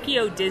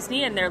Tokyo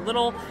Disney, and they're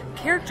little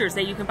characters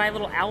that you can buy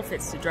little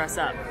outfits to dress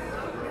up.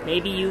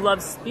 Maybe you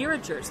love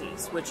Spirit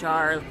jerseys, which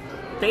are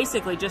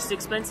basically just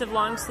expensive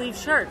long sleeve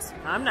shirts.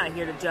 I'm not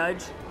here to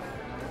judge.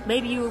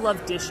 Maybe you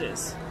love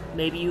dishes.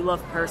 Maybe you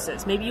love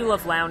purses. Maybe you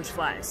love lounge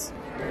flies.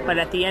 But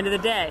at the end of the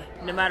day,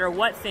 no matter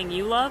what thing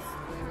you love,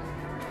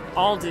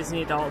 all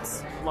Disney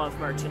adults love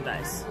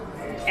merchandise.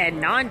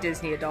 And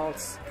non-Disney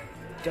adults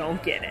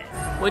don't get it.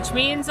 Which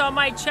means on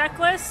my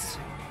checklist,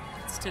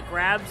 it's to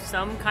grab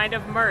some kind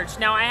of merch.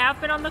 Now, I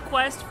have been on the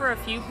quest for a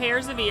few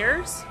pairs of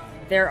ears.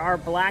 There are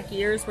black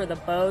ears where the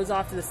bow's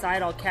off to the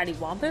side all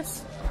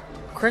cattywampus.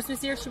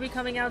 Christmas ears should be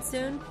coming out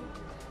soon.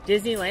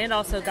 Disneyland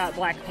also got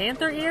Black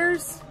Panther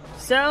ears.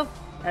 So,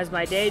 as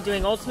my day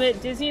doing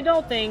ultimate Disney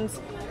adult things,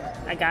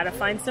 I gotta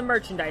find some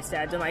merchandise to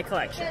add to my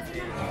collection.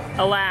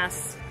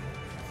 Alas,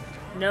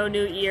 no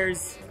new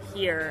ears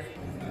here.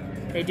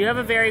 They do have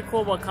a very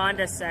cool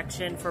Wakanda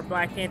section for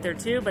Black Panther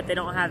 2, but they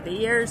don't have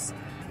the ears.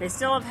 They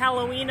still have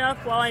Halloween up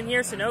while I'm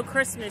here, so no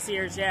Christmas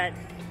ears yet.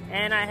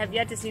 And I have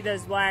yet to see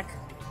those black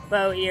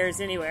bow ears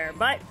anywhere.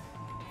 But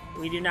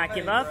We do not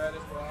give up,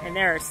 and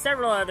there are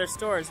several other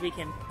stores we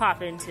can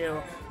pop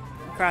into.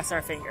 Cross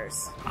our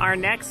fingers. Our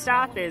next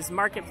stop is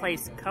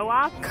Marketplace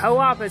Co-op.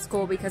 Co-op is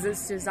cool because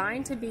it's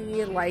designed to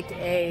be like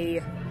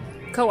a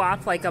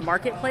co-op, like a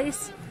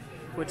marketplace,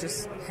 which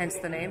is hence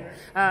the name.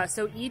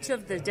 So each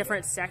of the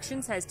different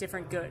sections has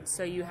different goods.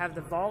 So you have the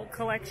Vault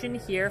collection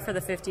here for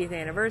the 50th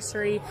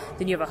anniversary.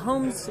 Then you have a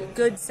home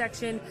goods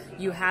section.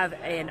 You have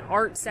an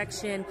art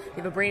section. You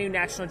have a brand new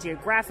National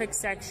Geographic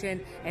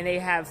section, and they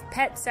have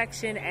pet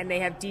section, and they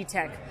have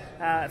D-Tech,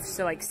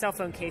 so like cell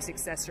phone case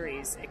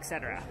accessories,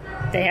 etc.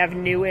 They have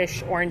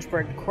newish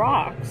Orangeburg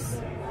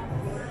Crocs,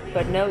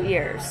 but no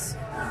ears.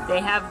 They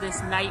have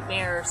this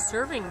Nightmare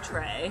serving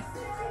tray,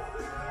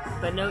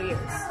 but no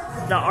ears.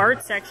 The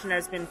art section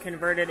has been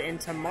converted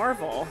into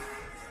Marvel,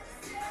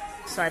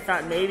 so I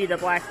thought maybe the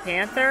Black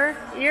Panther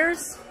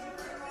ears,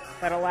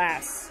 but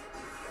alas,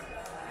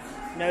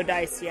 no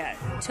dice yet.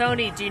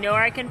 Tony, do you know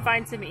where I can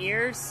find some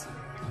ears?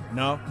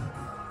 No.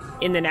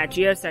 In the Nat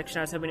Geo section,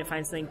 I was hoping to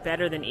find something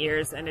better than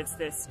ears, and it's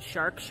this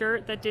shark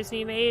shirt that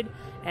Disney made,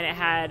 and it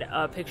had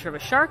a picture of a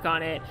shark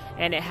on it,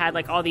 and it had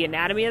like all the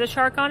anatomy of the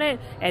shark on it,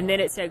 and then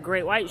it said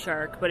great white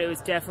shark, but it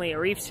was definitely a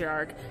reef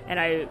shark, and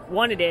I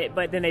wanted it,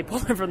 but then they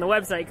pulled it from the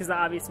website because the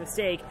obvious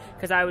mistake,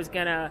 because I was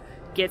gonna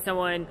get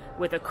someone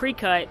with a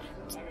cricket,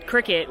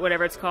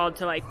 whatever it's called,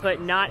 to like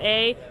put not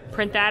A,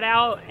 print that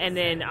out, and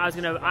then I was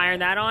gonna iron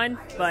that on,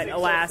 but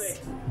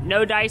alas,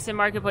 no dice in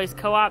Marketplace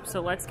Co-op,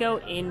 so let's go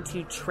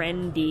into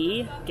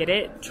Trendy. Get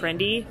it?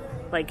 Trendy?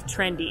 Like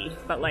trendy,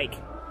 but like,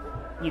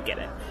 you get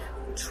it.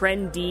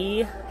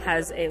 Trendy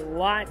has a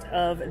lot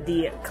of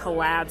the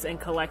collabs and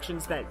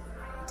collections that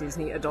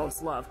Disney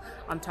adults love.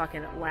 I'm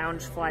talking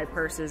Loungefly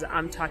purses,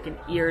 I'm talking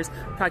ears,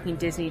 I'm talking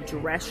Disney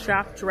dress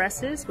shop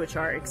dresses, which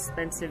are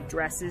expensive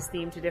dresses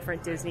themed to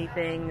different Disney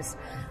things.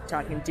 I'm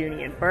talking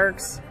Dooney and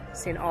Burks,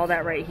 seeing all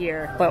that right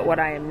here. But what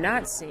I am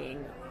not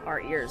seeing are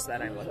ears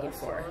that I'm looking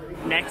for.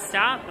 Next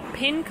stop,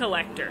 pin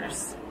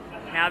collectors.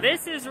 Now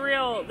this is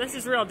real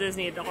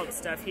Disney adult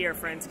stuff here,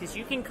 friends, because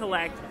you can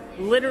collect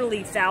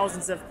literally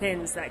thousands of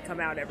pins that come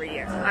out every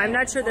year. I'm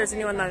not sure there's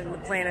anyone on the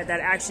planet that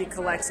actually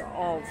collects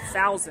all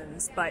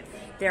thousands, but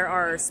there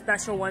are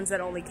special ones that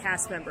only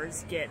cast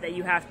members get that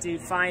you have to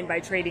find by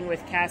trading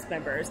with cast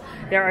members.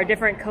 There are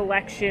different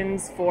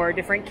collections for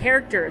different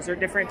characters or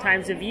different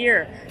times of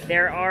year.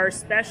 There are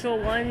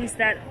special ones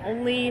that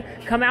only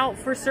come out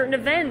for certain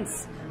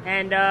events.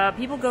 And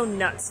people go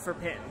nuts for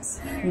pins.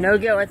 No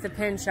go at the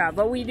pin shop,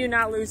 but we do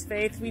not lose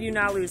faith. We do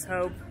not lose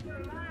hope.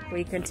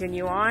 We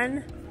continue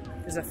on.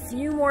 There's a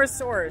few more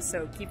stores,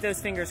 so keep those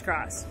fingers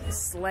crossed.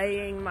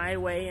 Slaying my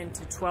way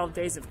into 12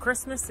 Days of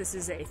Christmas. This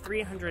is a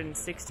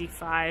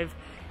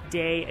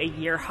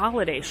 365-day-a-year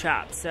holiday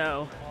shop,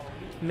 so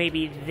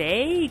maybe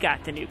they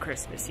got the new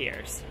Christmas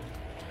ears.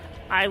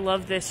 I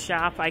love this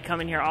shop. I come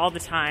in here all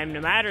the time,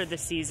 no matter the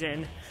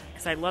season,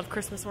 because I love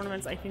Christmas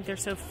ornaments. I think they're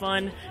so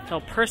fun.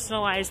 They'll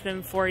personalize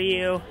them for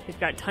you. They've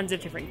got tons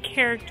of different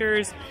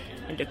characters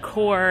and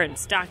decor and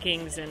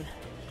stockings, and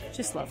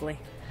just lovely.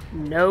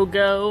 No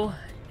go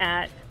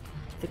at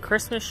the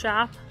Christmas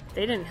shop.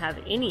 They didn't have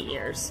any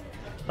ears,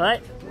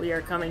 but we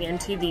are coming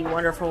into the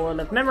wonderful world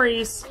of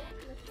memories.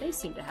 They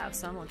seem to have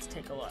some. Let's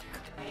take a look.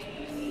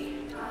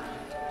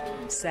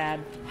 Sad.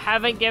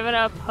 Haven't given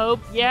up hope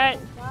yet.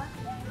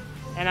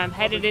 And I'm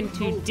headed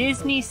into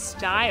Disney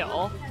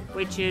Style,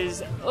 which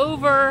is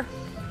over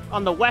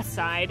on the west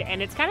side,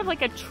 and it's kind of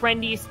like a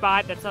trendy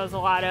spot that sells a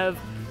lot of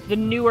the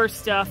newer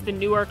stuff, the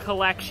newer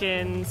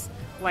collections,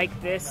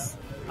 like this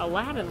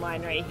Aladdin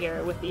line right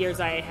here with the ears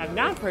I have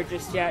not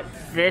purchased yet.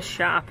 This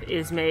shop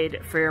is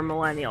made for your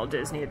millennial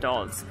Disney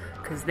adults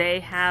because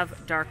they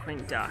have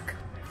Darkwing Duck.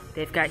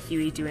 They've got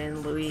Huey, Dewey,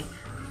 and Louie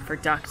for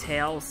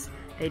DuckTales.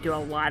 They do a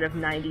lot of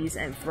 90s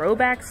and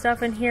throwback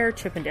stuff in here,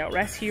 Chippendale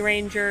Rescue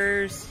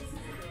Rangers,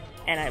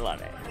 and I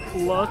love it.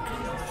 Look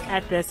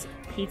at this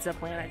Pizza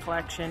Planet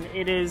collection.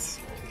 It is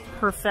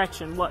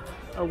perfection. Look,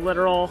 a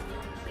literal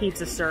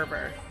pizza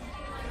server.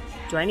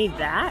 Do I need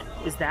that?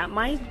 Is that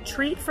my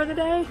treat for the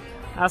day?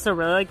 I also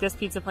really like this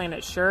Pizza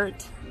Planet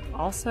shirt.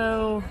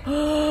 Also,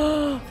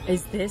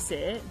 is this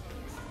it?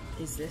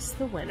 Is this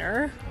the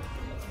winner?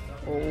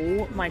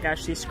 Oh my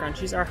gosh, these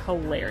scrunchies are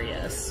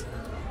hilarious.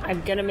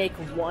 I'm gonna make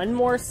one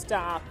more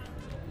stop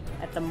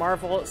at the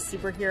Marvel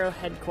superhero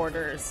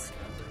headquarters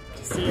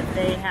to see if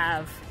they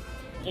have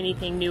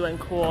anything new and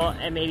cool,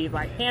 and maybe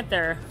Black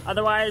Panther.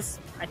 Otherwise,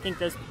 I think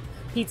those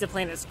Pizza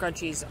Planet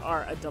scrunchies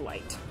are a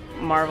delight.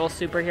 Marvel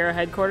superhero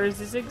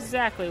headquarters is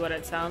exactly what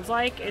it sounds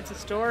like. It's a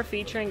store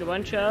featuring a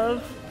bunch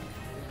of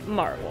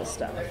Marvel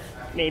stuff.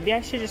 Maybe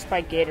I should just buy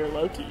Gator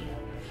Loki.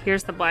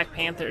 Here's the Black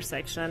Panther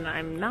section.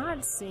 I'm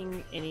not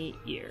seeing any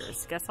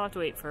ears. Guess I'll have to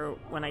wait for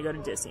when I go to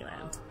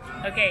Disneyland.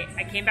 Okay,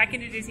 I came back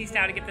into Disney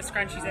Style to get the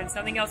scrunchies, and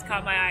something else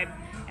caught my eye,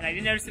 and I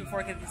didn't notice it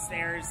before because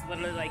there's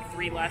literally like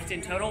 3 left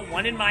in total.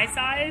 1 in my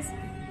size.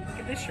 Look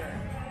at this shirt.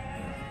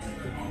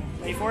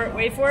 Wait for it,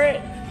 wait for it.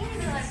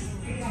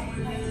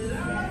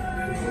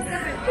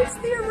 It's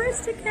the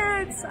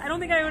Aristocats. I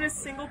don't think I own a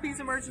single piece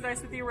of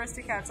merchandise with the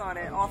Aristocats on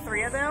it. All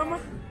 3 of them.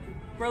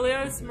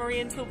 Berlioz, Marie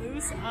and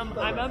Toulouse.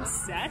 I'm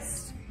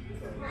obsessed.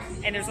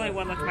 And there's only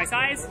one left of my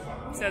size,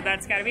 so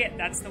that's gotta be it.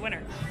 That's the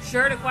winner.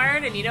 Shirt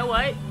acquired, and you know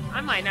what?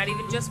 I might not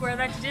even just wear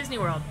that to Disney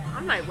World. I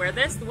might wear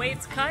this, the way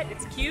it's cut,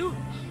 it's cute.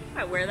 I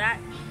might wear that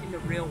in the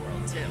real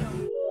world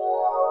too.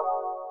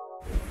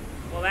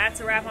 Well, that's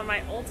a wrap on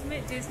my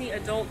ultimate Disney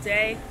adult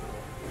day.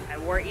 I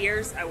wore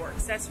ears, I wore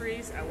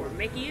accessories, I wore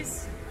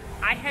Mickeys.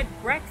 I had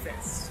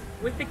breakfast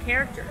with the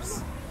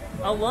characters,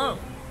 alone,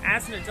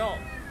 as an adult.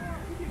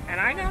 And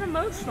I got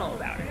emotional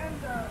about it.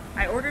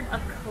 I ordered a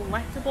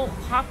collectible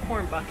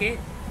popcorn bucket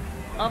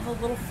of a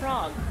little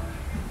frog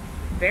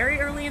very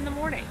early in the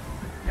morning.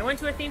 I went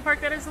to a theme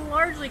park that is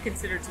largely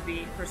considered to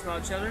be for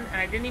small children, and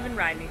I didn't even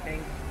ride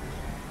anything.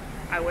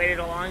 I waited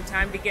a long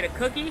time to get a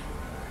cookie,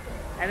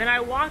 and then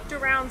I walked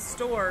around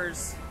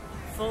stores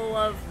full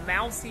of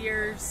mouse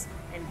ears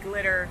and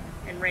glitter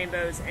and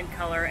rainbows and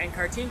color and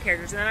cartoon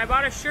characters. And then I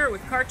bought a shirt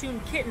with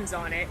cartoon kittens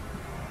on it,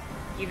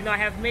 even though I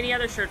have many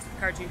other shirts with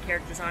cartoon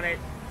characters on it,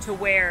 to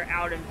wear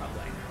out in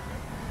public.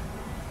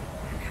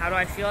 And how do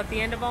I feel at the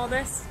end of all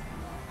this?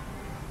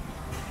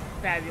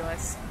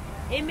 Fabulous.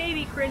 It may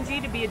be cringy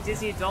to be a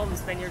Disney adult and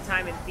spend your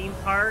time in theme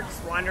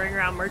parks, wandering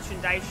around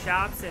merchandise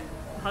shops and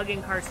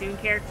hugging cartoon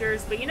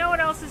characters, but you know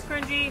what else is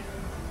cringy?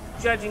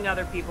 Judging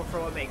other people for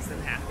what makes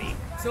them happy.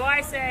 So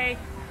I say,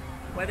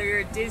 whether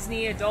you're a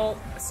Disney adult,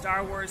 a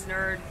Star Wars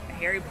nerd, a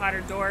Harry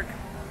Potter dork,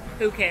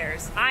 who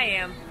cares? I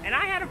am, and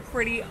I had a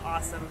pretty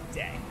awesome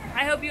day.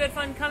 I hope you had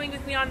fun coming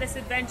with me on this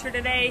adventure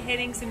today,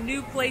 hitting some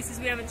new places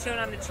we haven't shown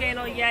on the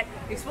channel yet,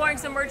 exploring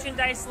some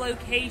merchandise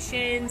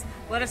locations.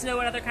 Let us know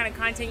what other kind of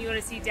content you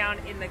want to see down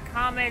in the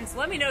comments.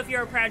 Let me know if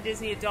you're a proud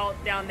Disney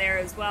adult down there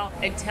as well.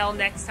 Until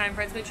next time,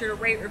 friends, make sure to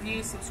rate,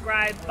 review,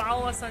 subscribe,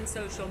 follow us on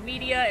social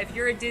media. If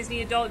you're a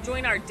Disney adult,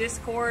 join our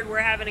Discord. We're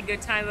having a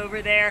good time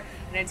over there.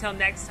 And until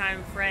next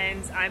time,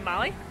 friends, I'm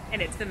Molly,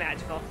 and it's been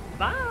magical.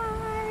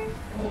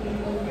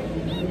 Bye!